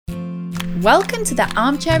Welcome to the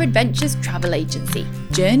Armchair Adventures Travel Agency,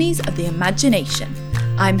 Journeys of the Imagination.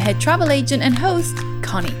 I'm head travel agent and host,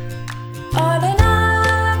 Connie. On an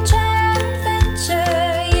armchair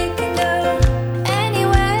adventure, you can go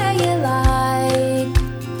anywhere you like.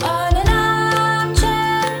 On an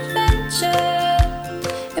armchair adventure,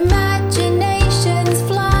 imaginations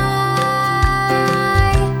fly.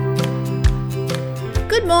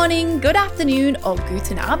 Good morning, good afternoon, or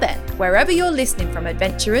guten Abend, wherever you're listening from,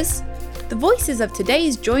 adventurers. The voices of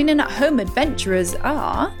today's Joining at Home adventurers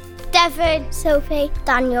are... Devon, Sophie,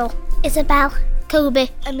 Daniel, Isabel, Kobe,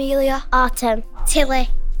 Amelia, Autumn, Tilly,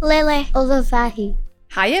 Lily, Olavahi.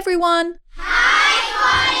 Hi everyone!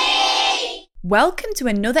 Hi, Connie! Welcome to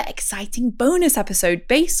another exciting bonus episode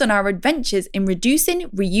based on our adventures in reducing,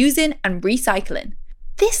 reusing and recycling.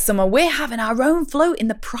 This summer we're having our own float in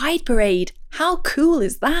the Pride Parade. How cool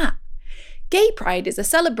is that? Gay Pride is a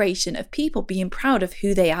celebration of people being proud of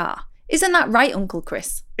who they are. Isn't that right, Uncle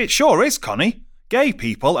Chris? It sure is, Connie. Gay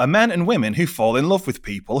people are men and women who fall in love with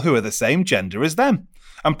people who are the same gender as them.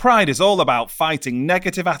 And Pride is all about fighting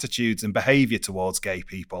negative attitudes and behaviour towards gay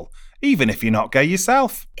people, even if you're not gay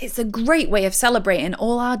yourself. It's a great way of celebrating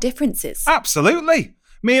all our differences. Absolutely.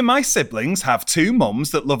 Me and my siblings have two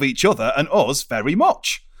mums that love each other and us very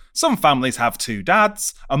much. Some families have two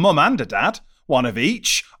dads, a mum and a dad, one of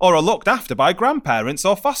each, or are looked after by grandparents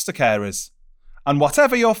or foster carers. And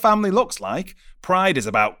whatever your family looks like, Pride is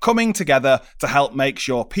about coming together to help make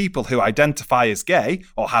sure people who identify as gay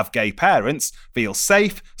or have gay parents feel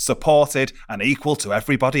safe, supported and equal to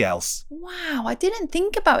everybody else. Wow, I didn't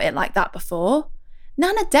think about it like that before.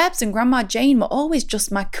 Nana Debs and Grandma Jane were always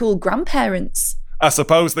just my cool grandparents. I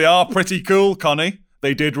suppose they are pretty cool, Connie.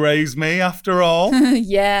 They did raise me after all.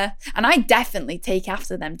 Yeah, and I definitely take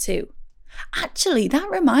after them too. Actually, that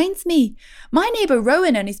reminds me. My neighbour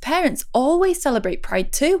Rowan and his parents always celebrate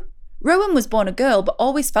Pride too. Rowan was born a girl but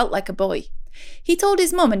always felt like a boy. He told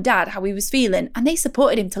his mum and dad how he was feeling and they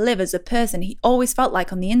supported him to live as a person he always felt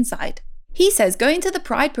like on the inside. He says going to the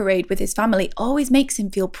Pride Parade with his family always makes him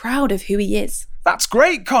feel proud of who he is. That's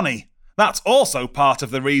great, Connie. That's also part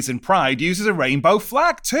of the reason Pride uses a rainbow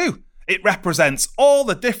flag too. It represents all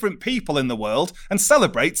the different people in the world and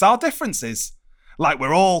celebrates our differences. Like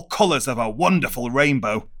we're all colours of a wonderful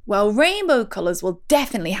rainbow. Well, rainbow colours will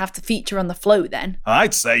definitely have to feature on the float then.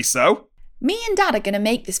 I'd say so. Me and Dad are going to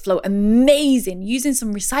make this float amazing using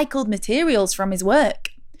some recycled materials from his work.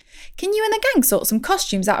 Can you and the gang sort some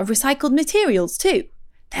costumes out of recycled materials too?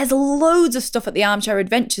 There's loads of stuff at the Armchair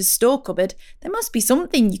Adventures store cupboard. There must be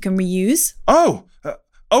something you can reuse. Oh,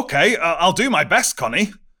 OK, I'll do my best,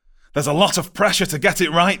 Connie. There's a lot of pressure to get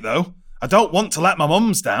it right though. I don't want to let my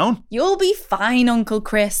mums down. You'll be fine, Uncle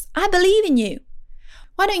Chris. I believe in you.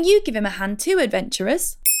 Why don't you give him a hand too,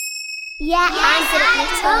 adventurers? Yeah, I'm good at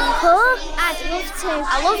knitting. Cool. I'd love to.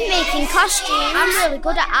 I love making costumes. I'm really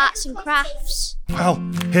good at arts and crafts. Well,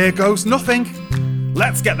 here goes nothing.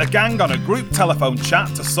 Let's get the gang on a group telephone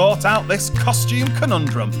chat to sort out this costume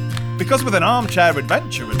conundrum. Because with an Armchair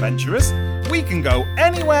Adventure, adventurers, we can go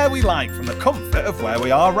anywhere we like from the comfort of where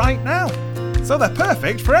we are right now. So they're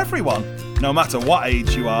perfect for everyone, no matter what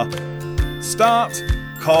age you are. Start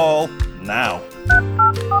call now.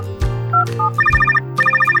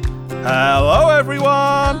 Hello,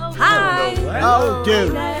 everyone. Hi. How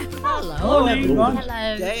do? Hello, everyone.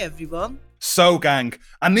 Hello. Good day, everyone. So, gang,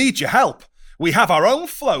 I need your help. We have our own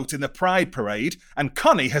float in the Pride Parade, and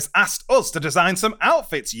Connie has asked us to design some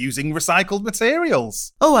outfits using recycled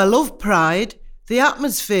materials. Oh, I love Pride, the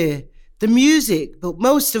atmosphere, the music, but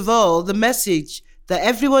most of all, the message that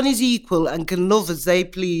everyone is equal and can love as they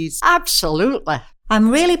please. Absolutely.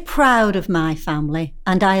 I'm really proud of my family,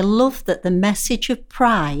 and I love that the message of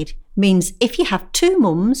Pride means if you have two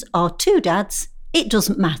mums or two dads, it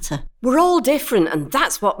doesn't matter. We're all different, and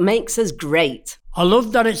that's what makes us great. I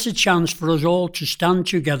love that it's a chance for us all to stand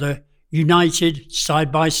together, united,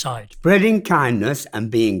 side by side. Spreading kindness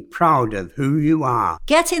and being proud of who you are.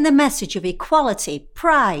 Getting the message of equality,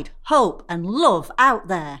 pride, hope and love out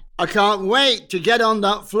there. I can't wait to get on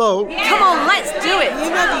that float. Come on, let's do it.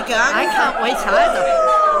 You ready, gang? I can't wait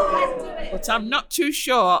either. But I'm not too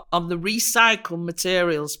sure on the recycled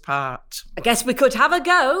materials part. I guess we could have a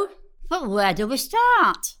go. But where do we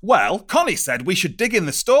start? Well, Connie said we should dig in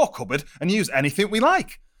the store cupboard and use anything we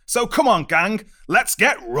like. So come on, gang, let's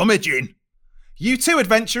get rummaging. You two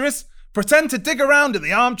adventurers, pretend to dig around in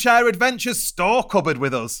the Armchair Adventures store cupboard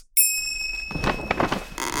with us.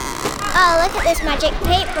 Oh, look at this magic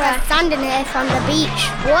paper I found in here from the beach.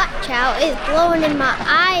 Watch out, it's blowing in my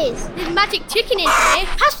eyes. There's magic chicken in here.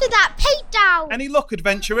 Pass me that paint down. Any luck,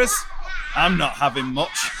 adventurers? I'm not having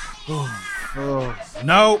much.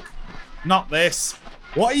 No. not this.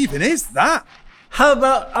 What even is that? How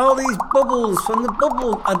about all these bubbles from the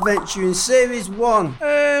Bubble Adventure in Series 1?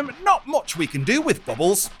 Not much we can do with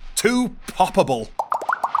bubbles. Too poppable.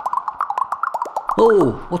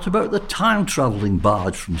 Oh, what about the time-travelling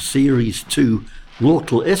barge from Series 2,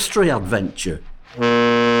 Local History Adventure?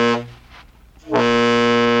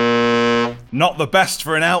 Not the best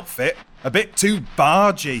for an outfit. A bit too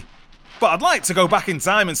bargy. But I'd like to go back in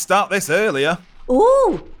time and start this earlier.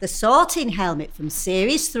 Ooh, the sorting helmet from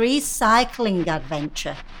Series 3's Cycling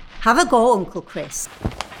Adventure. Have a go, Uncle Chris.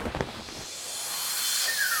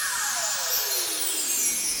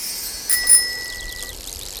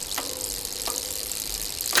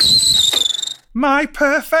 My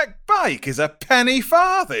perfect bike is a penny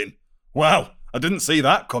farthing. Well, I didn't see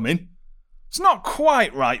that coming. It's not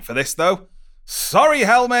quite right for this, though. Sorry,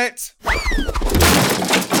 helmet!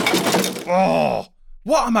 Oh,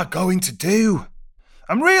 what am I going to do?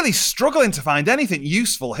 I'm really struggling to find anything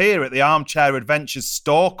useful here at the Armchair Adventures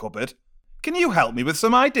store cupboard. Can you help me with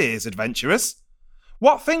some ideas, adventurers?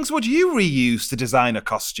 What things would you reuse to design a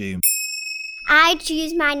costume? I'd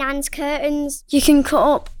use my nan's curtains. You can cut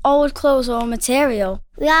up old clothes or material.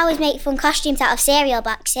 We always make fun costumes out of cereal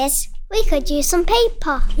boxes. We could use some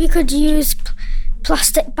paper. We could use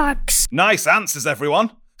plastic bags. Nice answers,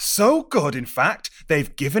 everyone. So good, in fact,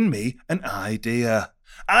 they've given me an idea.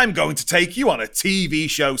 I'm going to take you on a TV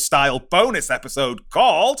show style bonus episode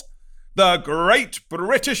called The Great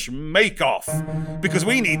British Make-Off, because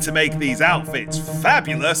we need to make these outfits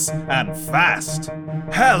fabulous and fast.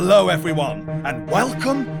 Hello, everyone, and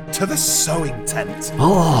welcome to the sewing tent.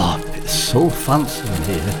 Oh, it's so fancy in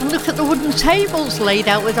here. And look at the wooden tables laid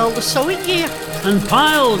out with all the sewing gear. And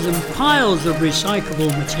piles of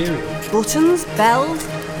recyclable material. Buttons, bells,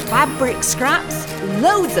 fabric scraps,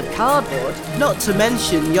 loads of cardboard. Not to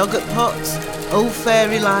mention yoghurt pots, old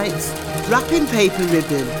fairy lights, wrapping paper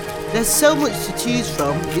ribbon. There's so much to choose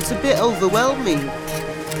from, it's a bit overwhelming.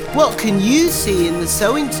 What can you see in the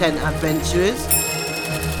sewing tent, adventurers?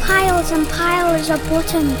 Piles and piles of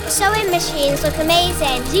buttons. Sewing machines look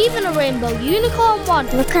amazing. There's even a rainbow unicorn one.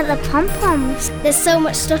 Look at the pom-poms. There's so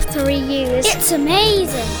much stuff to reuse. It's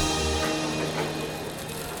amazing.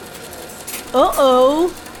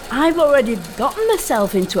 Uh-oh, I've already gotten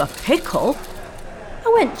myself into a pickle. I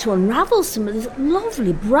went to unravel some of this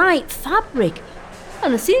lovely bright fabric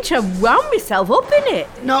and I seem to have wound myself up in it.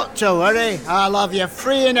 Not to worry, I'll have you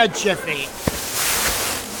free in a jiffy.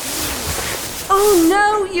 Oh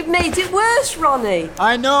no, you've made it worse, Ronnie.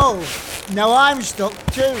 I know. Now I'm stuck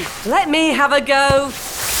too. Let me have a go.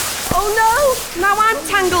 Oh no, now I'm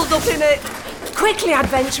tangled up in it. Quickly,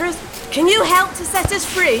 adventurers, can you help to set us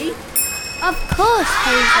free? Of course,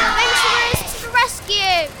 Hazel. Adventurers to the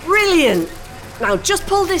rescue. Brilliant. Now just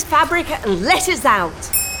pull this fabric and let us out.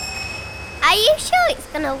 Are you sure it's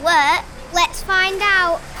going to work? Let's find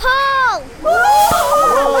out. Pull!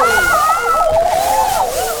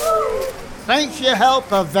 Thanks for your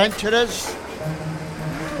help, adventurers.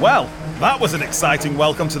 Well, that was an exciting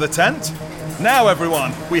welcome to the tent. Now,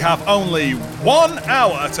 everyone, we have only 1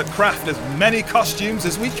 hour to craft as many costumes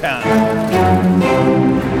as we can.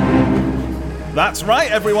 That's right,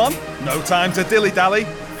 everyone. No time to dilly-dally.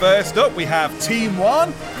 First up, we have Team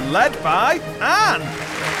 1, led by Anne.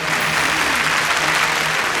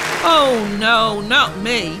 Oh no, not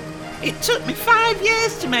me. It took me 5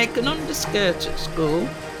 years to make an underskirt at school.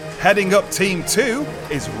 Heading up Team 2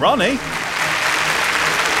 is Ronnie.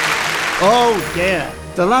 Oh dear.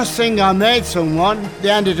 The last thing I made someone,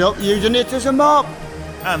 they ended up using it as a mop.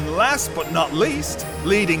 And last but not least,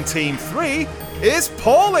 leading Team 3 is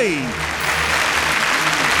Pauline.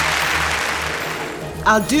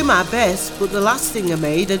 I'll do my best, but the last thing I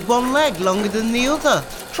made had one leg longer than the other.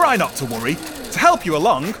 Try not to worry. To help you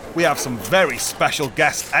along, we have some very special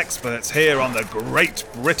guest experts here on the Great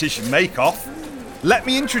British Make-Off. Let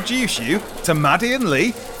me introduce you to Maddie and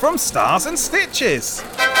Lee from Stars and Stitches.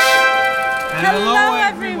 Hello,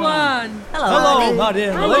 everyone. Hello, Maddie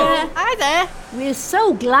and Lee. Hi there. We're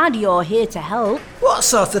so glad you're here to help. What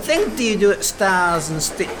sort of thing do you do at Stars and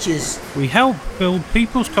Stitches? We help build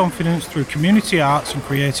people's confidence through community arts and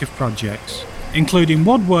creative projects, including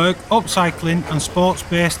woodwork, upcycling and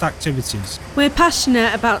sports-based activities. We're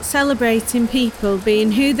passionate about celebrating people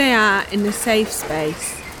being who they are in a safe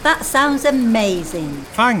space. That sounds amazing.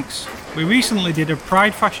 Thanks. We recently did a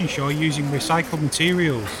Pride fashion show using recycled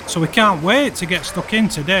materials, so we can't wait to get stuck in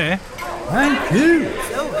today. Thank you.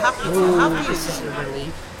 So happy to have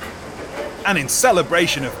you. And in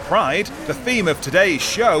celebration of Pride, the theme of today's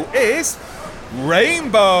show is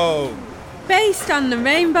Rainbow. based on the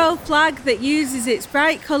rainbow flag that uses its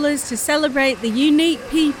bright colours to celebrate the unique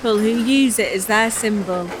people who use it as their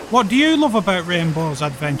symbol. What do you love about rainbows,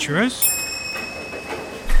 adventurers?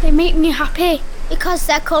 They make me happy. Because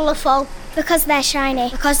they're colourful. Because they're shiny.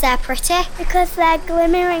 Because they're pretty. Because they're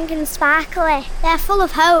glimmering and sparkly. They're full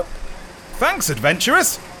of hope. Thanks,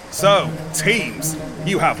 adventurers. So, teams,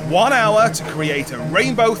 you have 1 hour to create a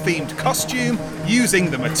rainbow-themed costume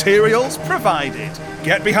using the materials provided.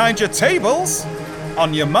 Get behind your tables.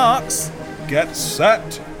 On your marks, get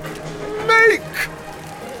set, make!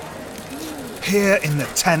 Here in the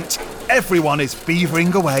tent, everyone is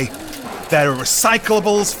beavering away. There are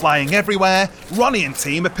recyclables flying everywhere. Ronnie and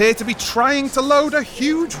team appear to be trying to load a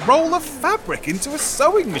huge roll of fabric into a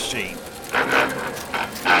sewing machine.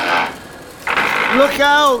 Look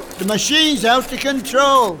out! The machine's out of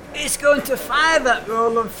control. It's going to fire that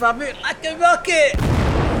roll of fabric like a rocket.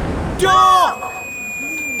 Stop!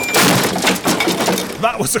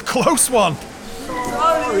 That was a close one.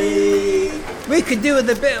 Sorry. We could do with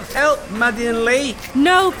a bit of help, Maddie and Lee.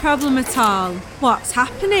 No problem at all. What's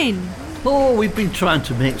happening? Oh, we've been trying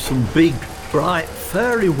to make some big, bright,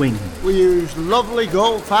 fairy wings. We use lovely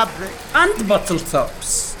gold fabric. And bottle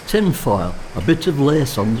tops. Tin foil, a bit of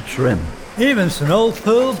lace on the trim. Even some old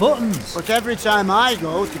pearl buttons. But every time I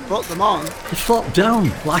go to put them on, They flop down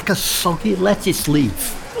like a soggy lettuce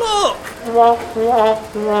leaf. Look!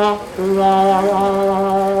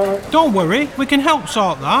 Don't worry, we can help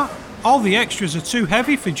sort that. All the extras are too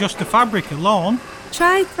heavy for just the fabric alone.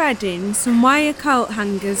 Try threading some wire coat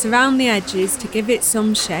hangers around the edges to give it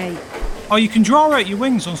some shape. Or you can draw out your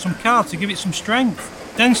wings on some card to give it some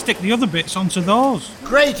strength. Then stick the other bits onto those.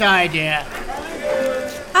 great idea.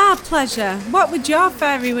 Our pleasure. What would your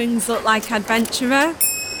fairy wings look like, adventurer?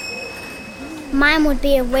 Mine would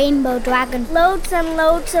be a rainbow dragon. Loads and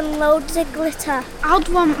loads and loads of glitter. I'd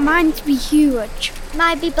want mine to be huge.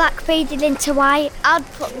 Mine be black faded into white. I'd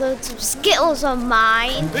put loads of Skittles on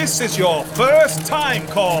mine. This is your first time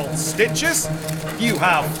call, Stitches. You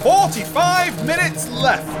have 45 minutes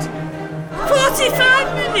left.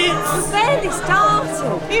 45 minutes! We're barely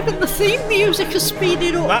started. Even the theme music has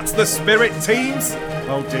speeded up. That's the spirit, teams.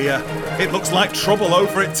 Oh dear, it looks like trouble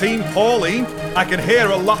over at Team Pauline. I can hear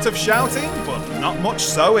a lot of shouting, but not much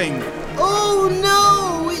sewing. Oh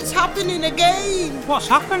no, it's happening again. What's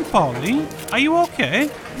happened, Pauline? Are you okay?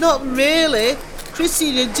 Not really.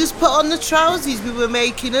 Christine had just put on the trousers we were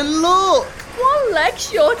making and look. One leg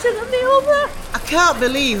shorter than the other. I can't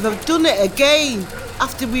believe I've done it again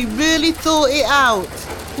after we really thought it out.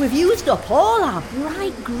 We've used up all our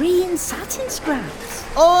bright green satin scraps.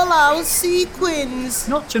 All our sequins.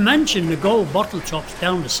 Not to mention the gold bottle tops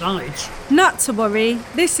down the sides. Not to worry,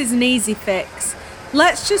 this is an easy fix.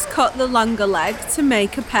 Let's just cut the longer leg to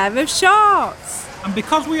make a pair of shorts. And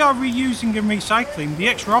because we are reusing and recycling, the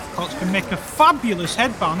extra offcuts can make a fabulous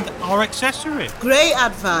headband or accessory. Great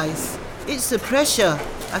advice. It's the pressure.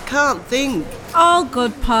 I can't think. All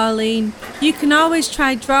good, Pauline. You can always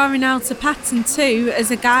try drawing out a pattern too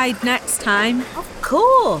as a guide next time. Of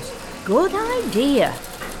course. Good idea.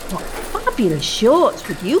 What fabulous shorts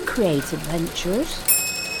would you create, adventurers?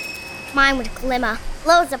 Mine would glimmer.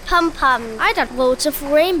 Loads of pom-poms. I'd add loads of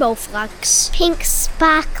rainbow flags. Pink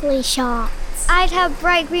sparkly shorts. I'd have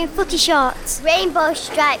bright green footy shorts. Rainbow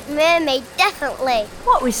striped mermaid, definitely.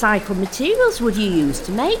 What recycled materials would you use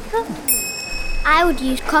to make them? I would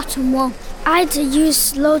use cotton wool. I'd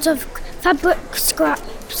use loads of fabric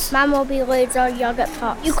scraps. Mine will be loads of yogurt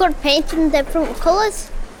pots. You could paint them different colours.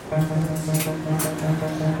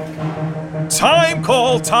 Time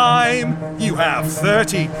call time! You have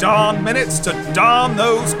 30 darn minutes to darn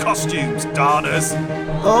those costumes, darners.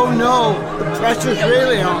 Oh no, the pressure's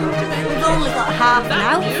really on. We've only got half an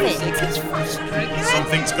outfit.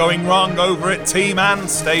 Something's going wrong over at Team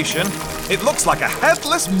Anne's station. It looks like a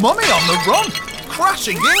headless mummy on the run,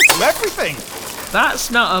 crashing into everything. That's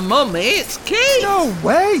not a mummy, it's Keith. No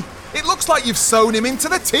way! It looks like you've sewn him into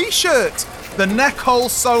the t-shirt. The neck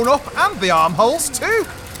hole's sewn up and the armholes too.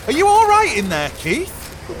 Are you all right in there, Keith?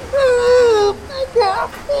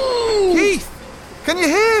 Keith, can you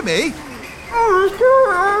hear me?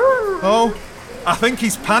 Oh, I think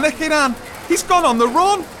he's panicking, Anne. He's gone on the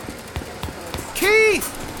run. Keith,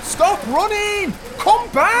 stop running. Come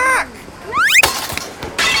back.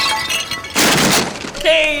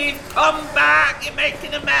 Keith, come back. You're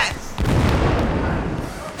making a mess.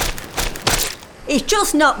 It's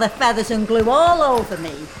just not the feathers and glue all over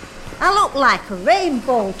me. I look like a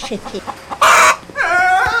rainbow chicken.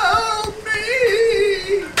 Help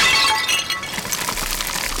me!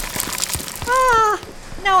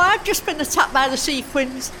 No, I've just been attacked by the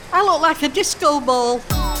sequins. I look like a disco ball.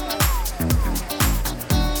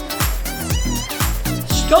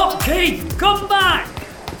 Stop, Keith! Come back!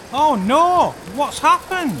 Oh no! What's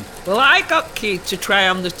happened? Well, I got Keith to try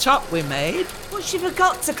on the top we made. But she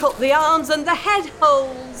forgot to cut the arms and the head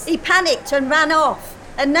holes. He panicked and ran off,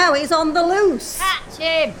 and now he's on the loose. Catch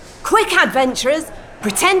him. Quick, adventurers.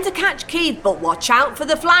 Pretend to catch Keith, but watch out for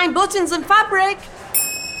the flying buttons and fabric.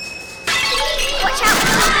 Watch out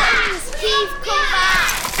for buttons. Keith, come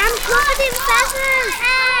back. I'm covered in feathers.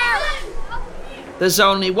 Help. There's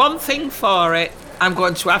only one thing for it. I'm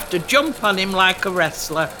going to have to jump on him like a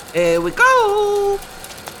wrestler. Here we go.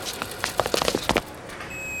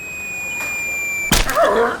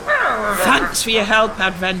 Thanks for your help,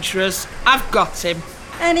 adventurers. I've got him.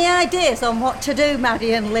 Any ideas on what to do,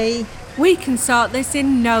 Maddie and Lee? We can sort this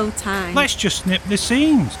in no time. Let's just snip the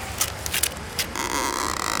seams.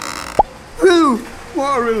 Whew,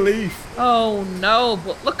 what a relief. Oh no,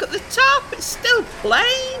 but look at the top. It's still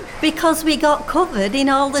plain. Because we got covered in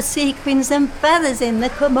all the sequins and feathers in the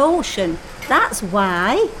commotion. That's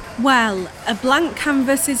why. Well, a blank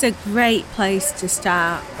canvas is a great place to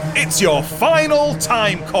start. It's your final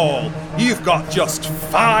time call. You've got just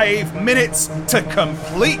 5 minutes to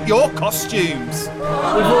complete your costumes. We've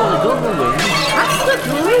already done the wings. That's the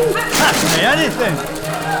glue. Ask me anything.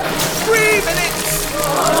 3 minutes.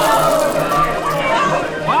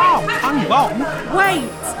 Wow, hang on.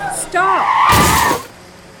 Wait, stop.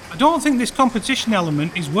 I don't think this competition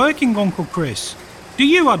element is working, Uncle Chris. Do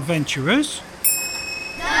you, adventurers?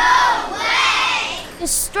 No way. You're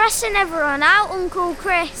stressing everyone out, Uncle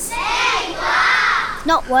Chris. There you are.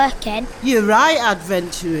 Not working. You're right,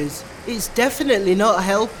 adventurers. It's definitely not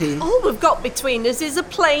helping. All we've got between us is a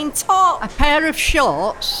plain top. A pair of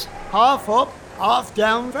shorts. Half up, half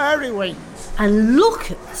down fairy wings. And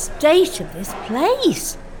look at the state of this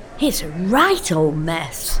place. It's a right old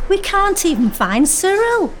mess. We can't even find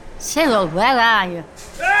Cyril. Cyril, where are you?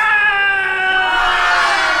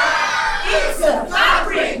 It's a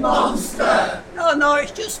fabric monster! No,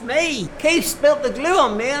 it's just me. Keith spilt the glue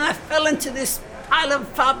on me and I fell into this pile of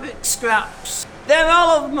fabric scraps. They're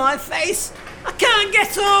all over my face. I can't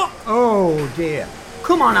get up. Oh dear.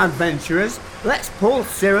 Come on, adventurers. Let's pull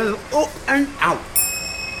Cyril up and out.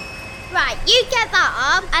 Right, you get that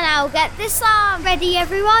arm and I'll get this arm. Ready,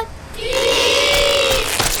 everyone?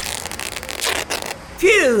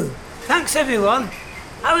 Phew! Thanks, everyone.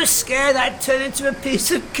 I was scared I'd turn into a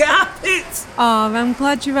piece of carpet. Oh, I'm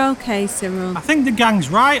glad you're okay, Cyril. I think the gang's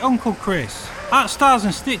right, Uncle Chris. At Stars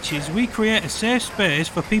and Stitches, we create a safe space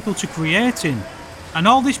for people to create in. And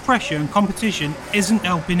all this pressure and competition isn't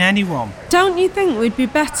helping anyone. Don't you think we'd be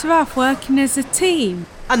better off working as a team?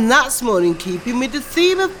 And that's more in keeping with the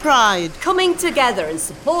theme of pride. Coming together and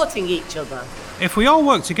supporting each other. If we all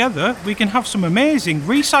work together, we can have some amazing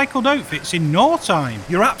recycled outfits in no time.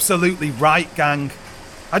 You're absolutely right, gang.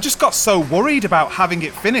 I just got so worried about having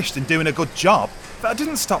it finished and doing a good job that I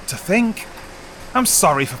didn't stop to think. I'm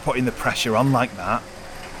sorry for putting the pressure on like that.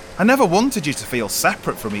 I never wanted you to feel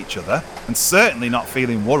separate from each other, and certainly not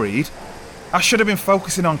feeling worried. I should have been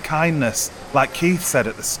focusing on kindness, like Keith said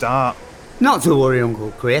at the start. Not to worry,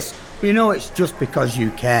 Uncle Chris. We know it's just because you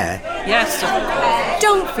care. Yes, sir.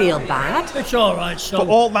 Don't feel bad. It's all right, son.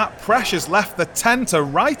 But all that pressure's left the tent a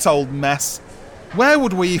right old mess. Where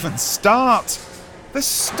would we even start? There's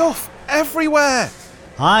stuff everywhere.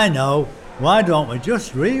 I know. Why don't we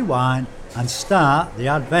just rewind and start the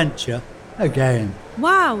adventure again?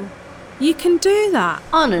 Wow, you can do that.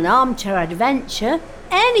 On an armchair adventure,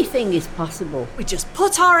 anything is possible. We just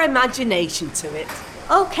put our imagination to it.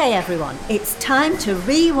 Okay, everyone, it's time to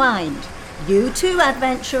rewind. You two,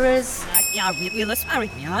 adventurers. Well, I'm rewinding.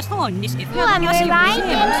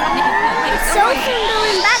 It's so fun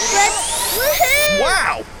going backwards. Woohoo!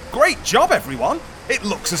 Wow! Great job, everyone. It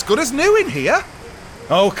looks as good as new in here.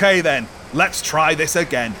 Okay then, let's try this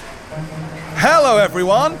again. Hello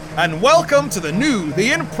everyone, and welcome to the new,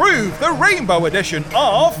 the improved, the Rainbow edition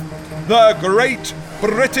of The Great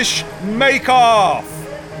British Make-Off.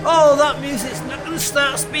 Oh, that music's not going to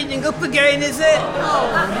start speeding up again, is it?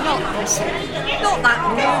 Oh, not this. Not that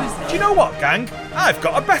music. Do you know what, gang? I've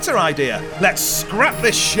got a better idea. Let's scrap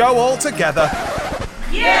this show altogether.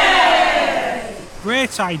 Yay!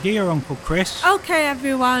 Great idea, Uncle Chris. Okay,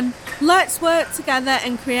 everyone, let's work together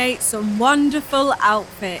and create some wonderful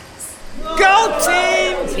outfits. Go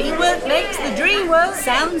team! Teamwork makes the dream work.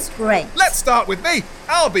 Sounds great. Let's start with me.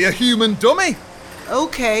 I'll be a human dummy.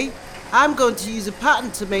 Okay, I'm going to use a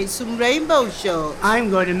pattern to make some rainbow shorts. I'm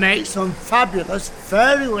going to make some fabulous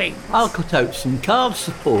fairy wings. I'll cut out some calf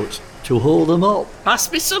supports to hold them up.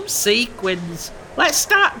 Pass me some sequins. Let's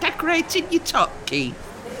start decorating your top, Keith.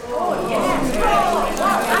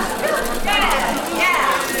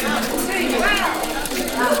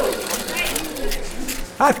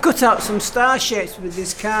 I've cut out some star shapes with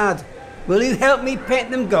this card. Will you help me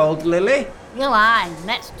paint them gold, Lily? Well, aye,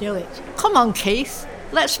 let's do it. Come on, Keith.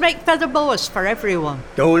 Let's make feather boas for everyone.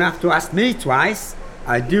 Don't have to ask me twice.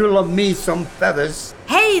 I do love me some feathers.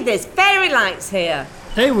 Hey, there's fairy lights here.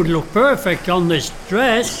 They would look perfect on this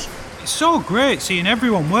dress. It's so great seeing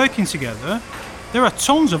everyone working together. There are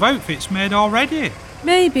tons of outfits made already.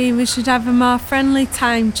 Maybe we should have a more friendly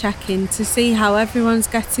time check-in to see how everyone's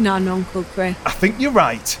getting on, Uncle Chris. I think you're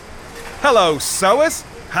right. Hello, sewers.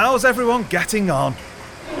 How's everyone getting on?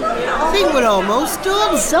 I think we're almost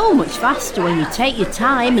done. So much faster when you take your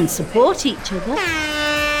time and support each other.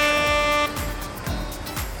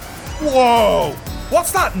 Whoa!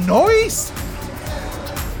 What's that noise?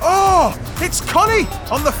 Oh, it's Connie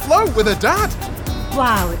on the float with her dad.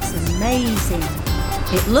 Wow, it's amazing.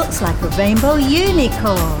 It looks like a rainbow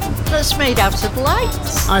unicorn. That's made out of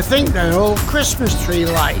lights. I think they're all Christmas tree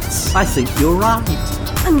lights. I think you're right.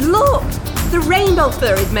 And look, the rainbow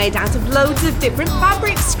fur is made out of loads of different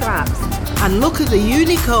fabric scraps. And look at the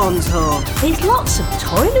unicorn's horn. There's lots of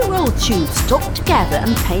toilet roll tubes stuck together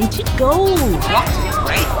and painted gold. What a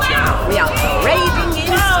great job! We are parading in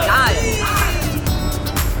style.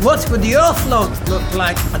 What would your float look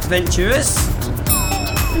like, adventurers?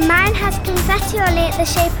 Mine has confetti on it the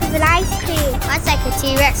shape of an ice cream. Mine's like a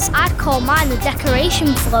T-Rex. I'd call mine a decoration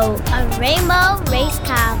float. A rainbow race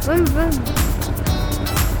car. Vroom, vroom.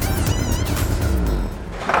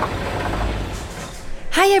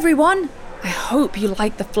 Hi everyone! I hope you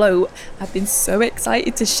like the float. I've been so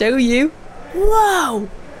excited to show you. Whoa!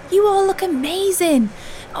 You all look amazing.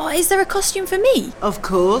 Oh, is there a costume for me? Of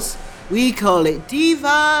course. We call it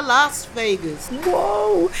Diva Las Vegas.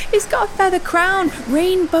 Whoa! It's got a feather crown,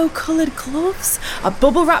 rainbow-coloured gloves, a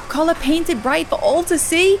bubble wrap collar painted bright for all to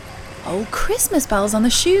see. Oh, Christmas bells on the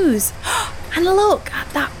shoes. And look at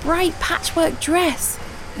that bright patchwork dress.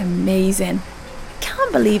 Amazing.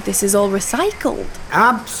 Can't believe this is all recycled.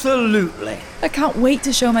 Absolutely. I can't wait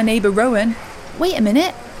to show my neighbour Rowan. Wait a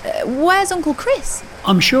minute. Where's Uncle Chris?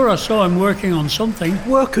 I'm sure I saw him working on something.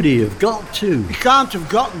 Where could he have got to? He can't have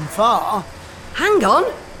gotten far. Hang on,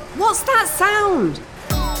 what's that sound?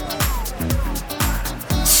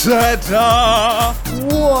 Ta-da!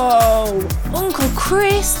 Whoa! Uncle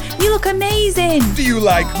Chris, you look amazing! Do you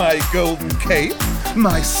like my golden cape?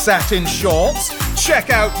 My satin shorts? Check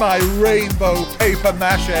out my rainbow paper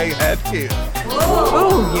mache headgear.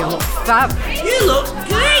 Oh, you look fab. You look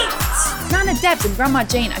great! Nana Debs and Grandma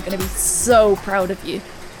Jane are going to be so proud of you.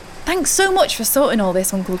 Thanks so much for sorting all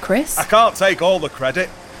this, Uncle Chris. I can't take all the credit.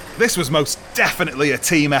 This was most definitely a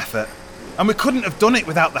team effort. And we couldn't have done it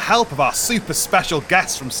without the help of our super special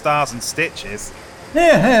guests from Stars and Stitches.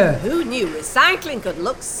 Here, here. Who knew recycling could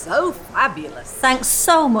look so fabulous? Thanks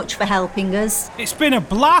so much for helping us. It's been a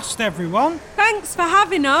blast, everyone. Thanks for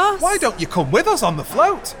having us. Why don't you come with us on the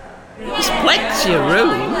float? There's plenty of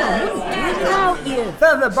room. Without you.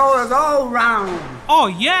 Feather boas all round. Oh,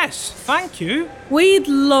 yes. Thank you. We'd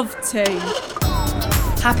love to.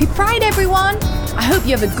 Happy Pride, everyone! I hope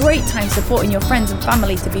you have a great time supporting your friends and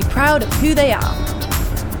family to be proud of who they are.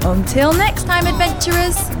 Until next time,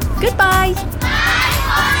 adventurers. Goodbye.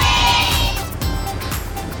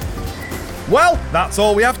 Well, that's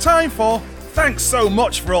all we have time for. Thanks so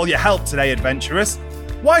much for all your help today, adventurers.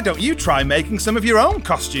 Why don't you try making some of your own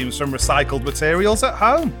costumes from recycled materials at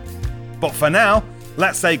home? But for now,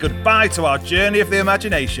 let's say goodbye to our journey of the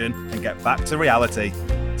imagination and get back to reality.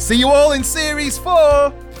 See you all in Series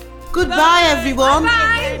 4! Goodbye, everyone.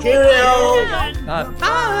 Bye. Cheerio.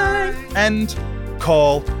 Bye. End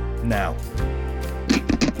call now.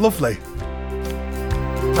 Lovely.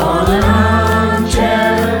 On an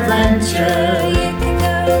armchair adventure, you can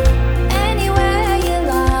go anywhere you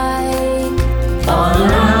like. On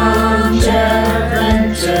an